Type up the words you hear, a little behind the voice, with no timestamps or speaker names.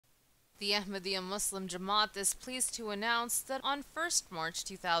The Ahmadiyya Muslim Jamaat is pleased to announce that on 1st March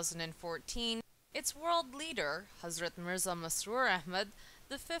 2014, its world leader, Hazrat Mirza Masroor Ahmad,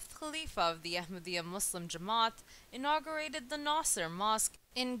 the fifth Khalifa of the Ahmadiyya Muslim Jamaat, inaugurated the Nasir Mosque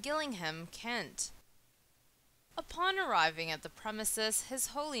in Gillingham, Kent. Upon arriving at the premises, His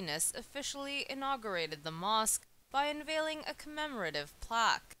Holiness officially inaugurated the mosque by unveiling a commemorative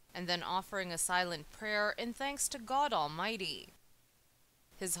plaque and then offering a silent prayer in thanks to God Almighty.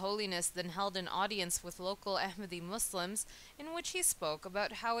 His Holiness then held an audience with local Ahmadi Muslims in which he spoke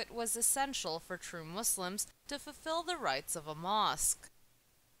about how it was essential for true Muslims to fulfill the rites of a mosque.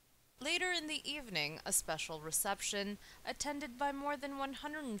 Later in the evening, a special reception, attended by more than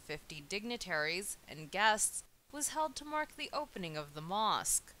 150 dignitaries and guests, was held to mark the opening of the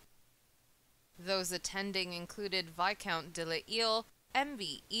mosque. Those attending included Viscount de l'Isle,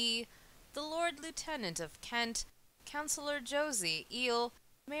 MBE, the Lord Lieutenant of Kent, Councillor Josie Eel,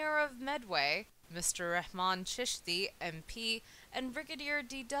 Mayor of Medway, Mr. Rahman Chishti, MP, and Brigadier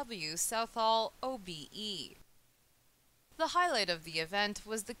D.W. Southall, OBE. The highlight of the event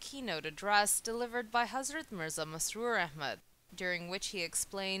was the keynote address delivered by Hazrat Mirza Masroor Ahmad, during which he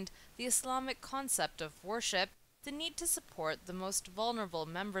explained the Islamic concept of worship, the need to support the most vulnerable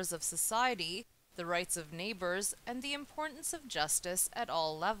members of society, the rights of neighbors, and the importance of justice at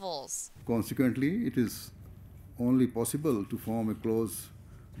all levels. Consequently, it is only possible to form a close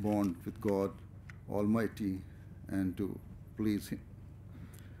bond with God Almighty and to please Him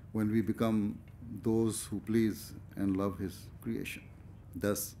when we become those who please and love His creation.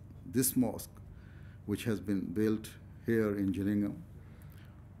 Thus, this mosque, which has been built here in Gillingham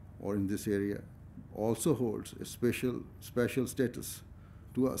or in this area, also holds a special status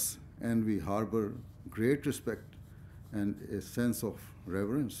to us, and we harbor great respect and a sense of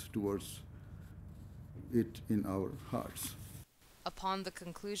reverence towards it in our hearts. Upon the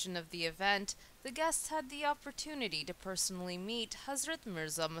conclusion of the event, the guests had the opportunity to personally meet Hazrat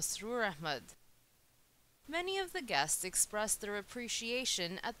Mirza Masroor Ahmad. Many of the guests expressed their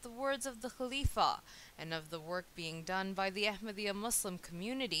appreciation at the words of the Khalifa and of the work being done by the Ahmadiyya Muslim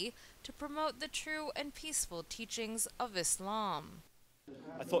community to promote the true and peaceful teachings of Islam.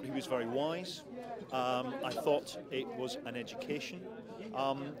 I thought he was very wise. I thought it was an education.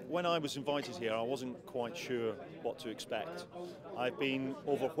 When I was invited here, I wasn't quite sure what to expect. I've been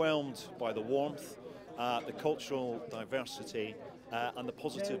overwhelmed by the warmth, the cultural diversity, and the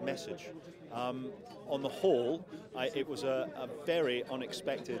positive message. On the whole, it was a very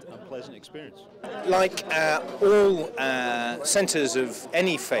unexpected and pleasant experience. Like all centres of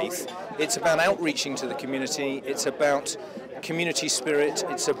any faith, it's about outreaching to the community, it's about community spirit,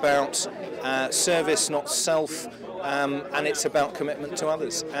 it's about service, not self, and it's about commitment to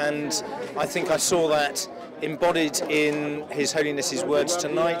others. And I think I saw that embodied in His Holiness's words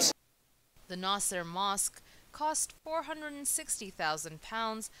tonight. The Nasir Mosque cost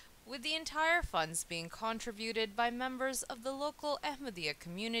 £460,000, with the entire funds being contributed by members of the local Ahmadiyya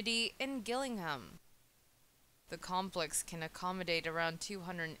community in Gillingham. The complex can accommodate around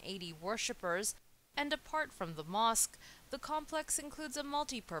 280 worshippers, and apart from the mosque, the complex includes a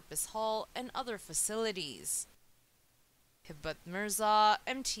multi-purpose hall and other facilities. Hibbat Mirza,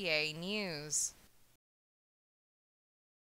 MTA News.